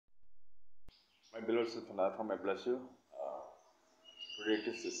My beloved self and I bless you. Today it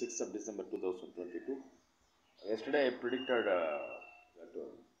is the 6th of December 2022. Yesterday I predicted that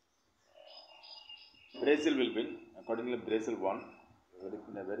Brazil will win. Accordingly, Brazil won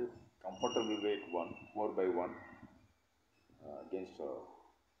in a very comfortable way. It won 4-1 against South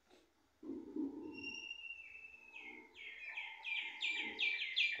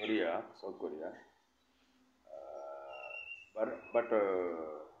Korea. But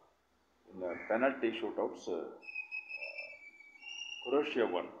in the penalty shootouts, Croatia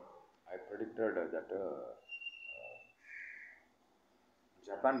won. I predicted that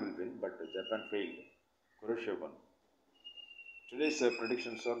Japan will win, but Japan failed. Croatia won. Today's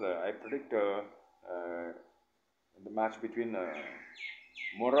predictions are, I predict in the match between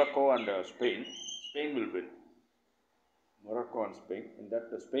Morocco and Spain, Spain will win. Morocco and Spain, in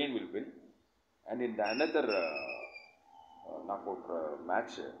that Spain will win. And in the another knockout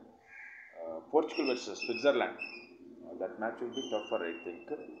match, Portugal versus Switzerland. That match will be tougher, I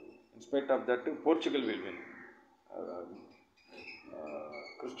think. In spite of that, Portugal will win.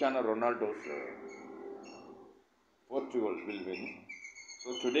 Cristiano Ronaldo's Portugal will win. So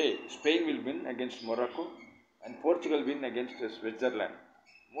today, Spain will win against Morocco and Portugal win against Switzerland.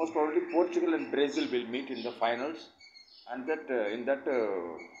 Most probably, Portugal and Brazil will meet in the finals, and that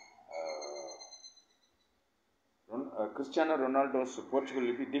Cristiano Ronaldo's Portugal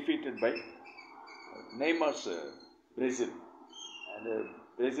will be defeated by Neymar's Brazil, and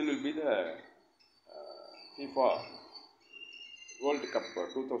Brazil will be the FIFA World Cup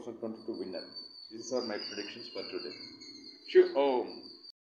 2022 winner. These are my predictions for today.